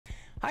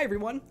Hi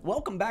everyone,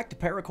 welcome back to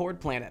Paracord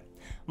Planet.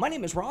 My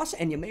name is Ross,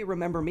 and you may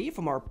remember me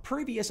from our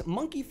previous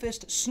Monkey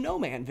Fist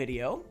Snowman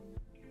video.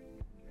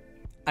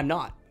 I'm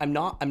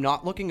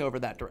not looking over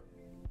that direction.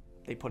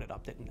 They put it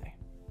up, didn't they?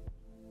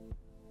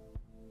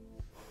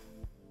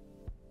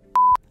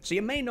 So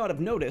you may not have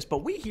noticed,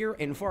 but we here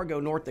in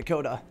Fargo, North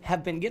Dakota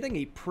have been getting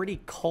a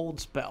pretty cold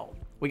spell.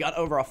 We got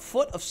over a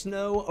foot of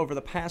snow over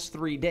the past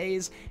 3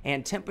 days,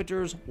 and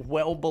temperatures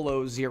well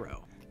below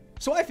zero.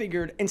 So I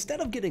figured, instead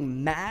of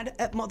getting mad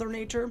at Mother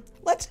Nature,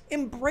 let's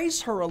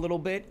embrace her a little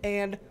bit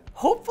and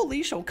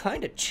hopefully she'll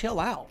kind of chill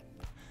out.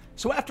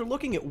 So after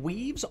looking at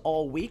weaves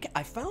all week,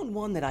 I found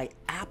one that I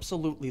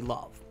absolutely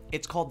love.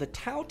 It's called the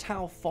Tao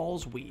Tao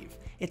Falls weave.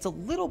 It's a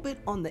little bit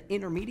on the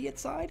intermediate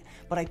side,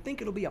 but I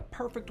think it'll be a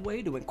perfect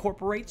way to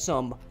incorporate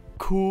some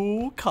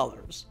cool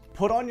colors.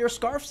 Put on your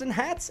scarves and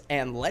hats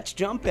and let's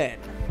jump in.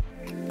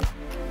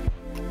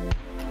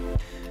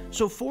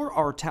 So for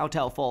our Tao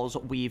Tao Falls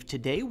weave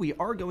today, we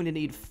are going to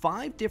need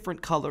 5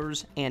 different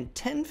colors and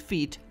 10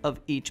 feet of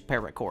each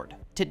paracord.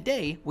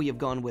 Today, we have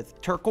gone with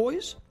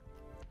turquoise,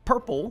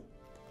 purple,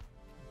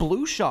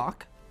 blue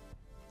shock,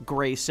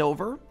 gray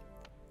silver,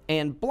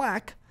 and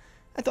black.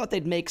 I thought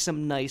they'd make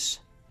some nice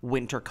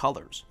winter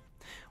colors.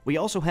 We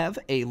also have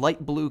a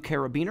light blue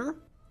carabiner,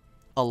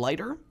 a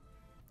lighter,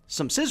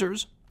 some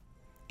scissors,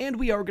 and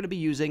we are going to be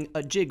using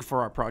a jig for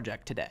our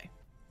project today.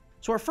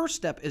 So our first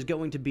step is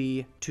going to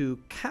be to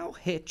cow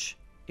hitch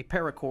a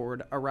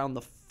paracord around the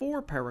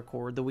 4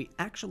 paracord that we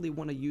actually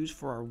want to use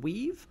for our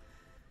weave.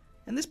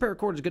 And this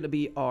paracord is going to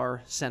be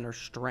our center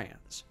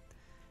strands.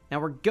 Now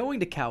we're going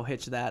to cow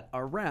hitch that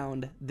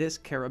around this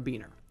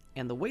carabiner.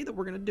 And the way that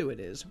we're going to do it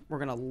is we're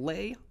going to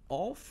lay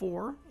all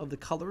 4 of the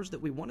colors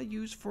that we want to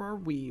use for our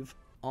weave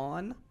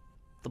on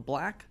the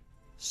black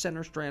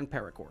center strand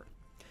paracord.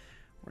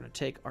 We're going to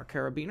take our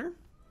carabiner.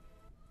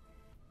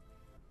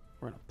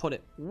 We're going to put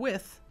it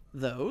with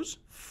those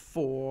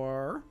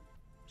 4,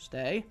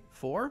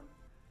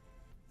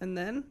 and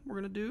then we're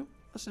going to do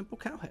a simple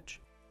cow hitch.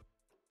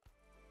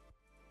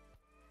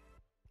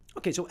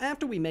 Okay, so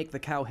after we make the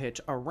cow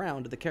hitch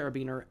around the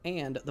carabiner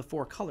and the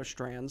 4 color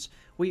strands,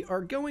 we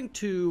are going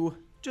to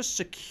just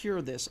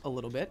secure this a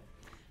little bit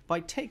by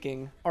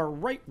taking our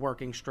right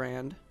working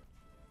strand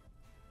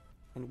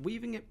and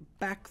weaving it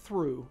back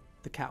through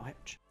the cow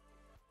hitch.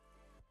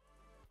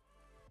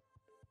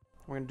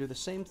 We're going to do the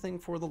same thing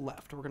for the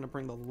left. We're going to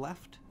bring the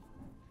left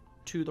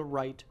to the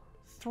right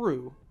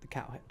through the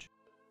cow hitch.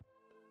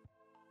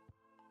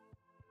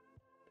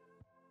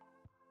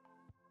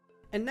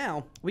 And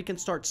now we can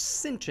start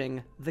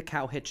cinching the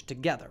cow hitch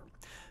together.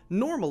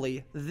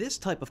 Normally, this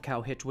type of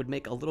cow hitch would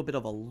make a little bit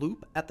of a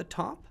loop at the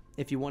top.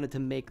 If you wanted to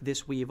make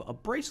this weave a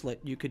bracelet,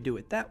 you could do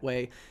it that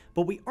way,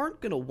 but we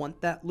aren't going to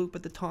want that loop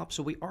at the top,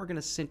 so we are going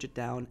to cinch it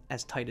down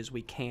as tight as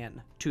we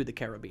can to the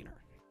carabiner.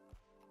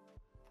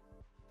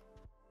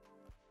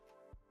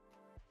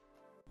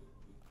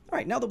 All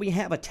right, now that we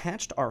have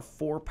attached our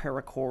 4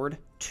 paracord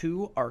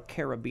to our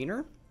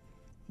carabiner,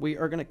 we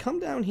are going to come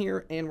down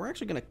here and we're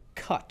actually going to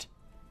cut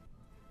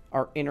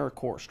our inner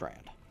core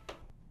strand.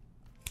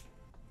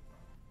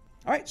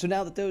 All right, so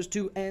now that those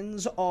 2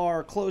 ends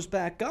are closed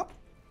back up,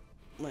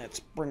 let's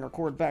bring our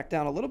cord back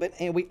down a little bit,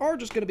 and we are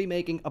just going to be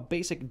making a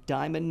basic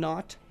diamond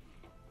knot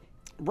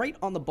right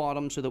on the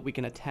bottom so that we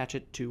can attach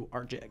it to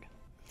our jig.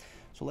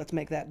 So let's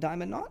make that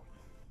diamond knot.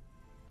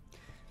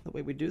 The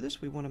way we do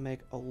this, we want to make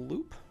a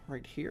loop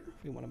right here.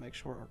 We want to make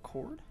sure our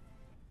cord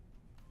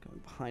going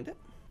behind it.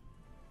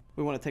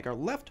 We want to take our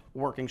left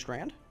working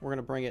strand. We're going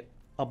to bring it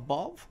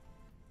above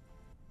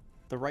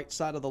the right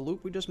side of the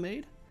loop we just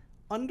made,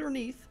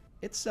 underneath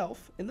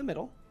itself in the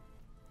middle,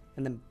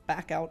 and then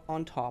back out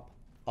on top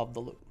of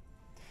the loop.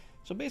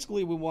 So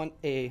basically we want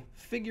a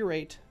figure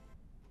 8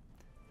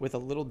 with a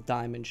little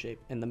diamond shape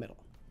in the middle.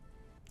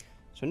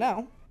 So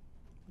now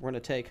we're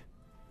going to take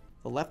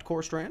the left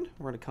core strand,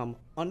 we're going to come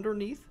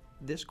underneath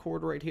this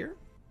cord right here.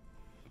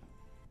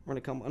 We're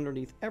going to come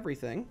underneath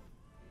everything,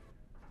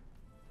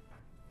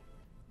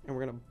 and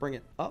we're going to bring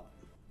it up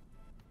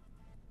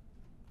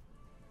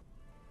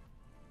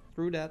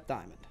through that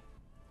diamond.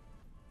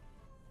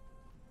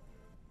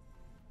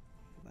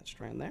 That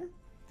strand there. And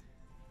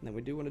then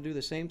we do want to do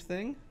the same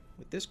thing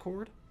with this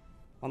cord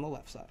on the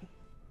left side.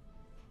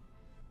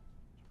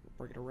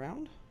 Bring it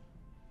around,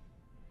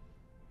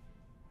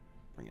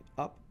 bring it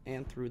up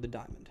and through the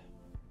diamond.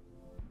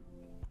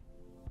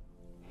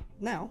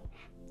 Now,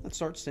 let's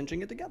start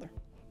cinching it together.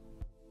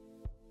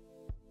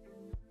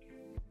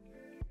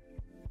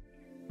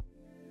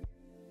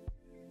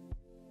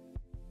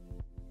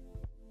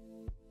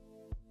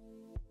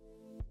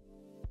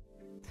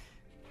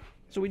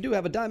 So we do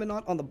have a diamond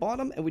knot on the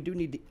bottom, and we do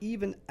need to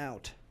even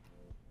out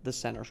the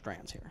center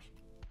strands here.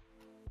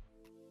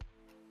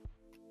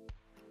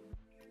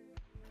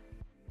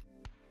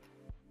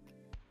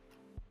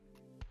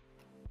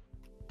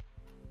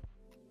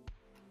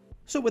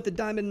 So with the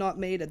diamond knot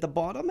made at the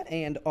bottom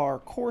and our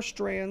core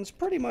strands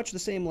pretty much the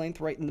same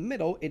length right in the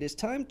middle, it is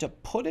time to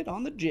put it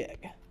on the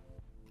jig.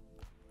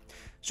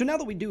 So now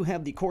that we do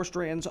have the core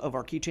strands of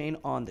our keychain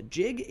on the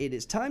jig, it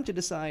is time to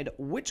decide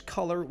which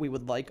color we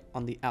would like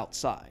on the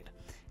outside.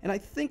 And I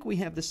think we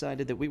have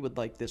decided that we would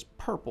like this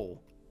purple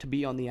to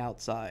be on the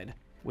outside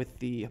with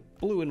the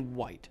blue and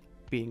white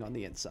being on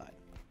the inside.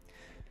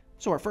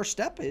 So our first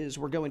step is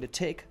we're going to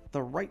take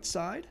the right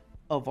side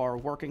of our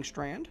working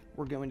strand.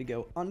 We're going to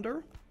go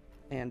under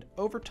and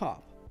over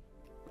top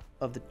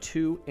of the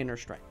two inner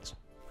strands.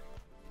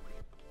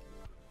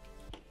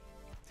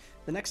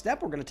 The next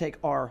step, we're going to take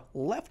our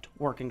left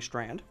working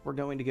strand. We're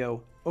going to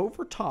go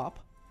over top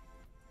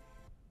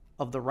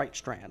of the right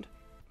strand.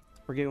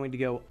 We're going to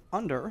go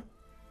under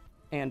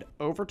and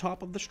over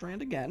top of the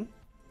strand again.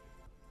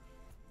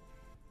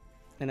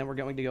 And then we're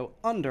going to go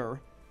under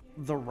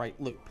the right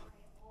loop.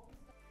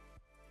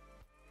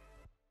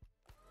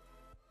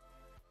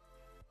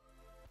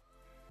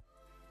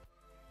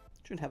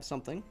 Should have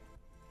something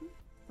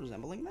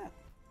resembling that.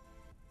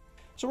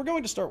 So we're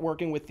going to start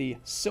working with the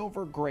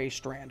silver gray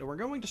strand, and we're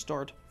going to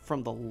start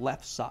from the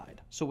left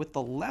side. So with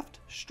the left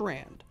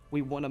strand,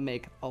 we want to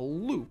make a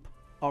loop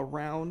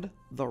around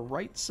the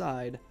right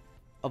side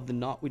of the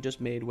knot we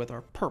just made with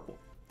our purple.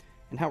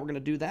 And how we're going to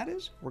do that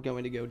is we're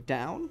going to go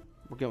down,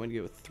 we're going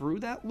to go through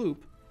that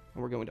loop,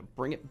 and we're going to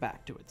bring it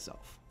back to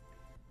itself.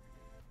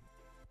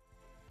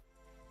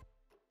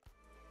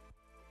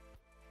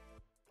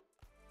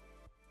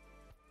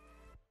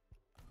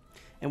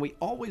 And we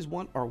always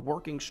want our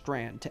working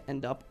strand to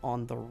end up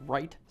on the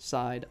right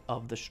side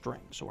of the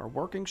string. So our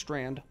working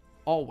strand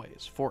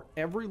always, for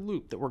every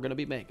loop that we're going to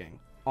be making,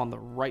 on the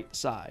right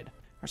side.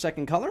 Our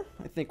second color,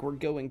 I think we're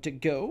going to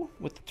go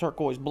with the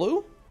turquoise blue.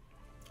 All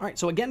right,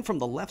 so again, from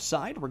the left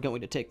side, we're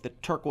going to take the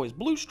turquoise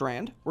blue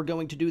strand. We're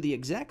going to do the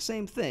exact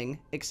same thing,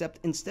 except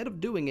instead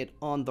of doing it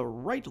on the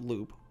right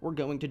loop, we're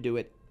going to do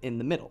it in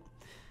the middle.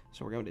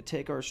 So we're going to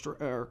take our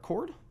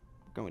cord,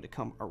 we're going to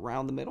come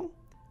around the middle.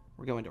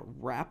 We're going to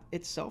wrap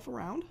itself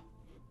around,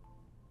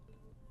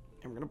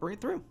 and we're going to bring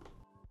it through.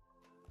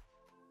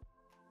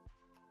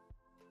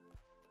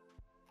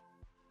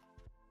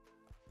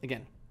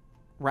 Again,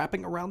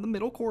 wrapping around the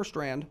middle core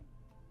strand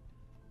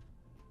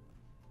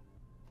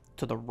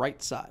to the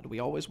right side. We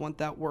always want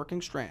that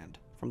working strand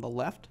from the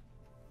left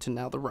to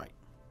now the right.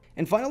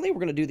 And finally, we're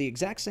going to do the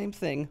exact same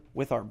thing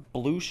with our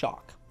blue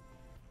shock.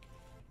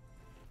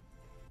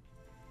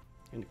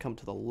 We're going to come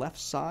to the left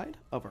side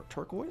of our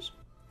turquoise.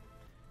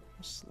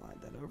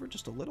 Slide that over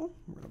just a little.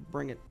 We're going to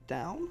bring it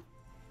down,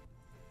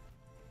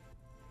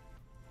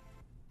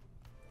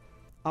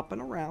 up and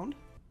around,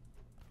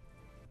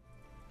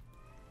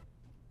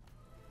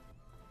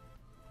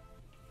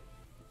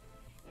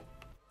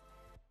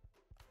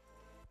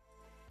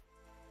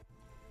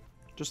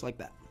 just like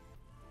that.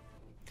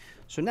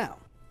 So now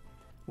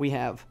we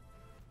have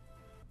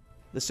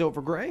the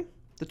silver gray,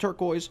 the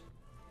turquoise,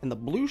 and the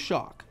blue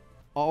shock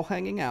all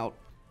hanging out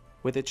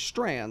with its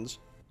strands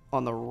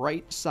on the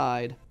right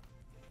side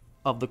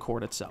of the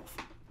cord itself.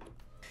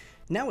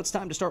 Now it's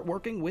time to start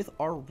working with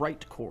our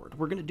right cord.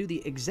 We're going to do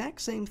the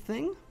exact same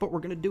thing, but we're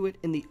going to do it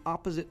in the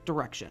opposite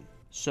direction.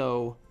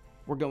 So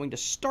we're going to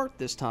start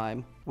this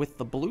time with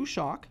the blue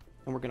shock,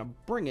 and we're going to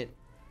bring it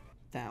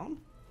down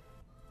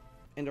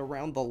and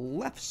around the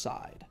left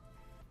side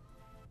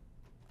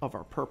of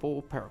our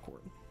purple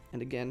paracord.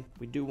 And again,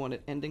 we do want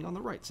it ending on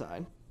the right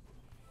side.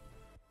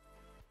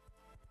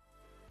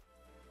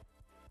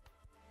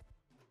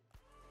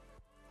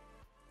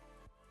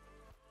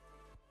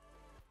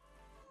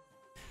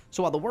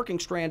 So while the working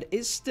strand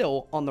is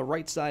still on the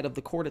right side of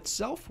the cord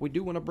itself, we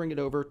do want to bring it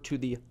over to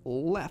the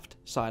left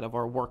side of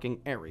our working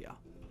area.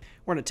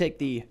 We're going to take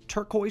the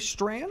turquoise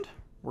strand,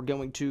 we're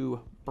going to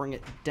bring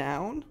it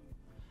down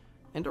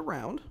and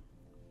around.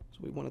 So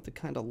we want it to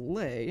kind of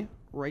lay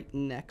right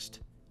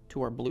next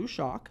to our blue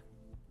shock.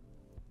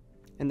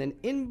 And then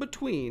in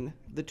between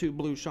the two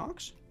blue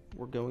shocks,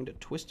 we're going to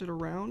twist it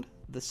around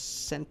the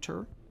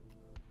center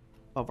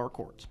of our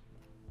cords.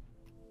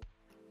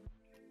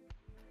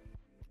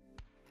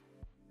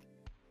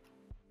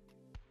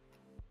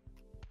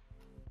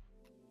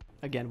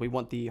 Again, we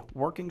want the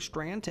working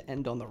strand to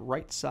end on the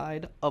right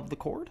side of the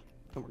cord,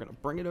 and we're going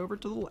to bring it over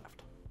to the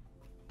left.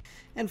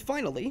 And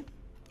finally,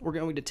 we're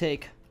going to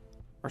take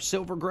our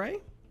silver gray,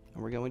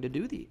 and we're going to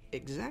do the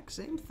exact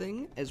same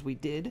thing as we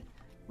did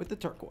with the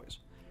turquoise.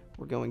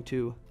 We're going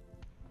to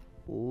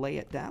lay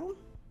it down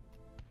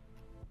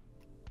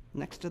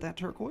next to that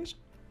turquoise,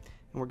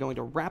 and we're going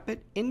to wrap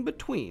it in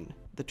between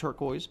the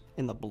turquoise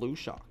and the blue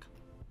shock.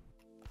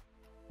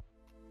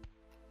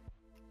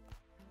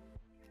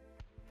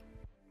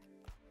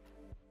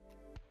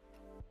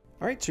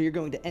 All right, so you're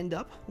going to end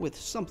up with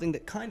something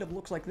that kind of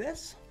looks like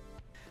this.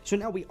 So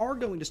now we are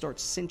going to start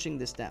cinching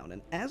this down,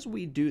 and as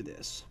we do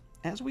this,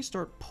 as we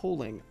start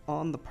pulling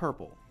on the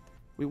purple,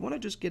 we want to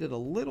just get it a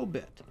little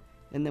bit,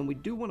 and then we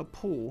do want to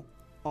pull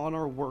on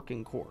our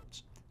working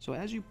cords. So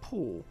as you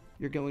pull,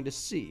 you're going to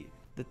see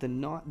that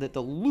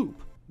the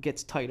loop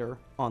gets tighter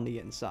on the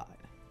inside.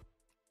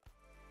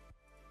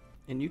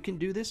 And you can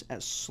do this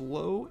as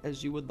slow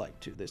as you would like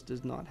to. This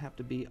does not have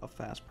to be a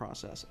fast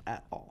process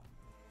at all.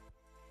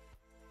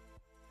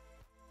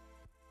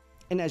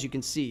 And as you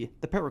can see,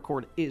 the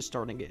paracord is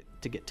starting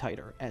to get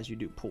tighter as you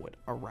do pull it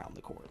around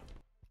the cord.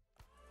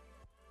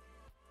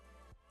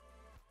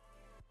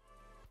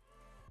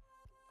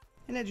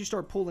 And as you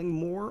start pulling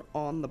more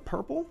on the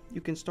purple,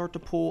 you can start to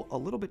pull a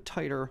little bit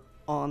tighter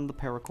on the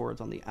paracords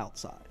on the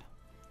outside,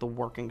 the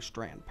working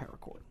strand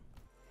paracord.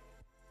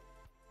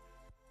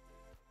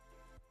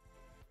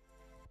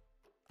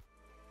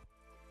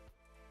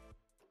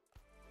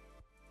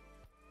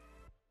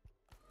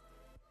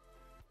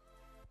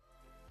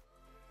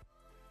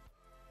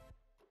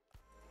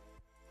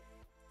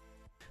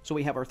 So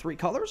we have our 3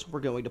 colors. We're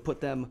going to put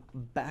them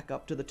back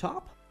up to the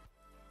top.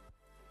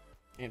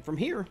 And from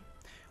here,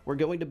 we're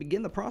going to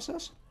begin the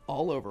process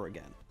all over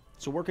again.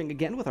 So working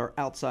again with our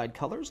outside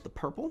colors, the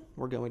purple,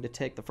 we're going to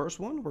take the first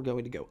one. We're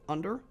going to go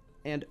under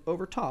and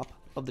over top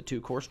of the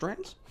 2 core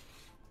strands.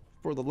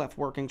 For the left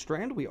working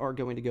strand, we are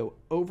going to go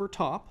over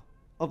top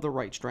of the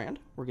right strand.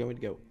 We're going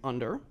to go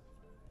under,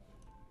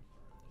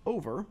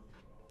 over,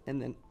 and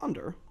then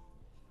under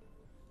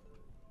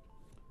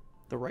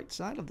the right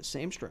side of the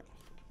same string.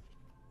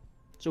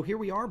 So here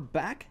we are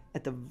back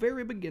at the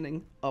very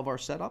beginning of our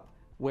setup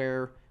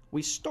where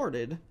we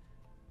started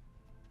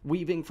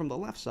weaving from the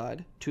left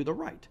side to the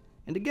right.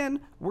 And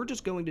again, we're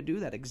just going to do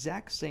that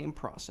exact same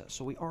process.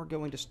 So we are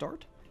going to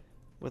start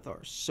with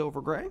our silver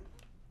gray,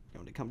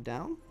 going to come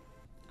down,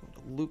 going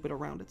to loop it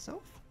around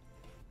itself.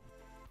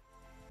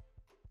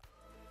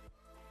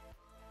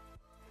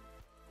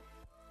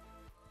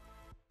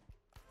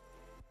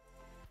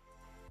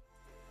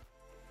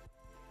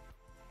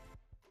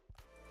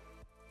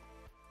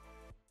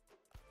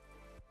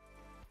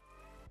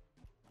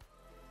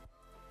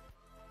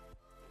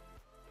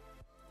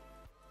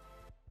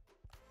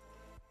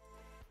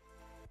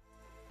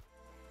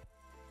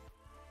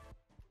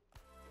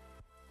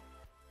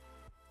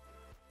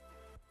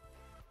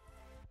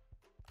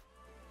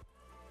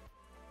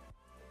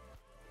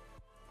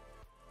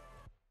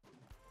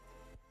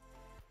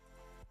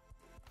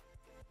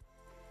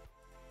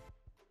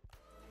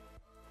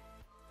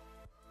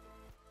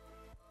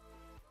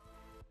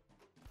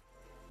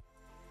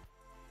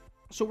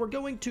 So we're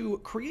going to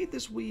create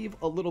this weave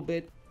a little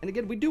bit, and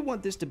again, we do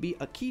want this to be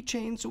a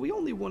keychain, so we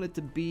only want it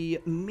to be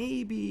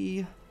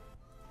maybe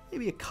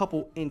a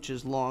couple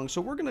inches long. So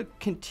we're going to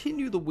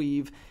continue the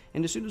weave,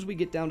 and as soon as we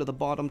get down to the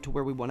bottom to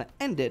where we want to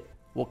end it,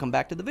 we'll come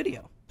back to the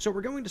video. So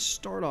we're going to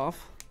start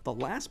off the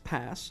last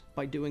pass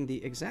by doing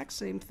the exact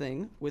same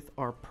thing with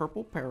our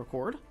purple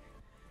paracord.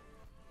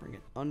 Bring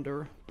it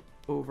under,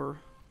 over,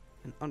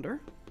 and under.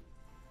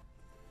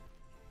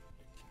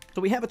 So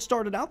we have it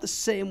started out the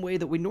same way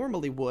that we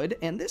normally would,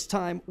 and this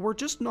time we're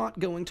just not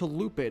going to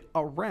loop it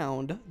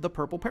around the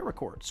purple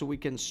paracord. So we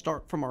can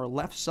start from our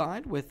left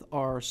side with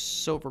our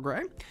silver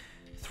gray,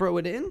 throw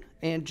it in,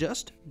 and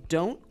just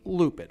don't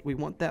loop it. We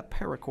want that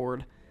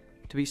paracord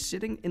to be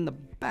sitting in the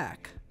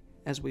back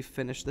as we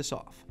finish this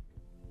off.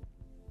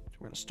 So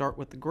we're going to start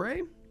with the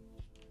gray.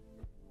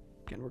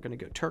 Again, we're going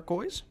to go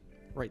turquoise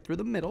right through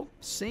the middle.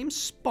 Same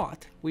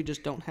spot, we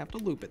just don't have to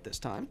loop it this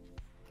time.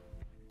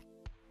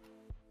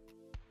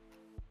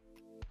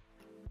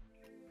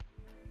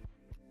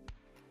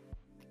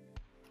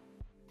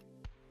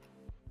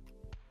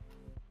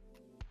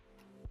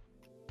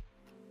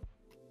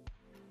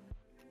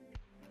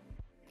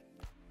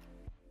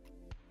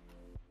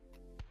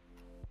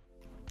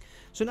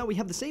 So now we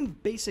have the same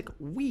basic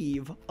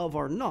weave of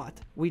our knot,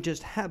 we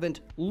just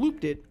haven't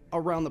looped it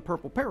around the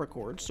purple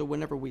paracord, so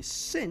whenever we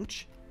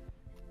cinch,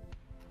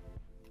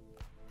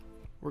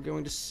 we're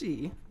going to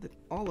see that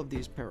all of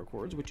these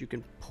paracords, which you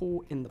can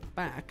pull in the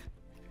back,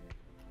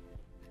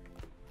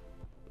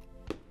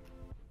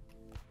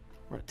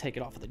 we're going to take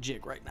it off of the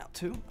jig right now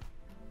too,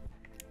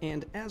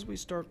 and as we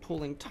start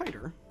pulling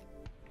tighter,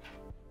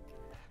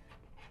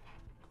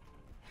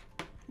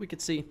 we can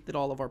see that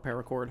all of our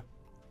paracord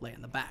lay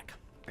in the back.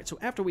 Right, so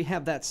after we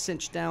have that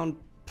cinched down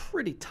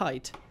pretty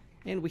tight,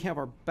 and we have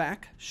our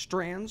back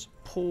strands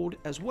pulled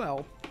as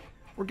well,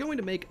 we're going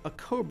to make a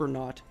cobra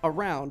knot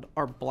around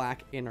our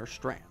black inner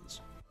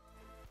strands.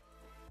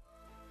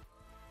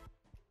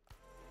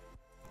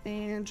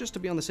 And just to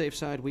be on the safe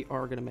side, we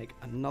are going to make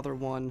another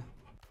one.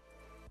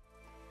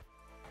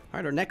 All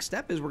right, our next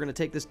step is we're going to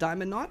take this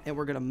diamond knot and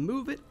we're going to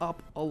move it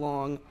up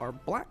along our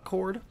black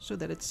cord so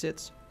that it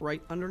sits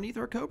right underneath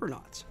our cobra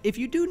knots. If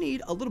you do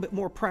need a little bit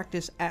more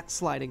practice at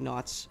sliding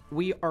knots,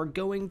 we are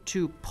going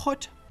to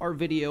put our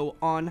video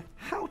on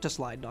how to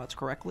slide knots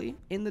correctly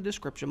in the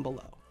description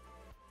below.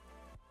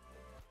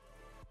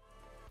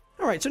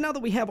 All right, so now that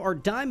we have our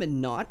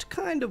diamond knot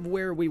kind of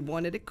where we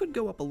want it, it could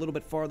go up a little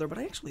bit farther, but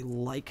I actually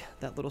like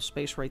that little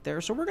space right there,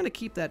 so we're going to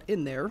keep that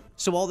in there.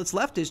 So all that's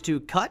left is to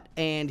cut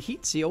and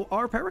heat seal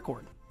our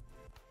paracord.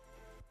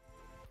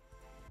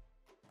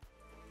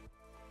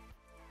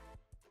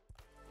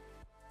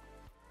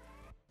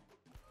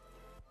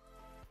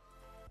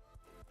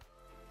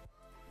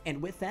 And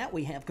with that,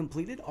 we have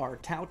completed our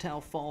Tao Tao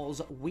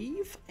Falls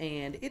weave,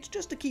 and it's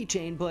just a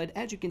keychain, but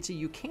as you can see,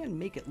 you can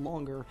make it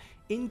longer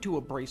into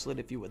a bracelet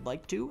if you would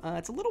like to.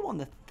 It's a little on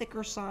the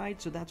thicker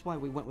side, so that's why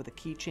we went with a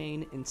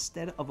keychain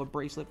instead of a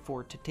bracelet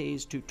for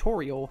today's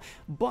tutorial,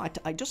 but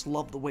I just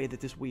love the way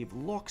that this weave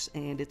looks,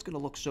 and it's going to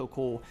look so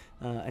cool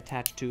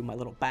attached to my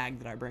little bag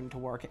that I bring to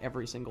work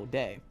every single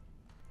day.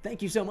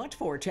 Thank you so much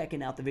for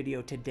checking out the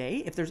video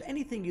today. If there's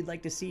anything you'd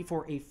like to see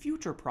for a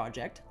future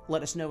project,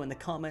 let us know in the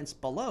comments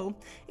below.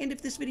 And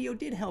if this video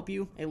did help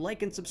you, a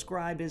like and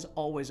subscribe is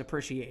always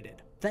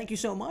appreciated. Thank you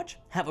so much,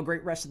 have a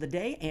great rest of the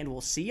day, and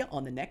we'll see you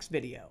on the next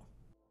video.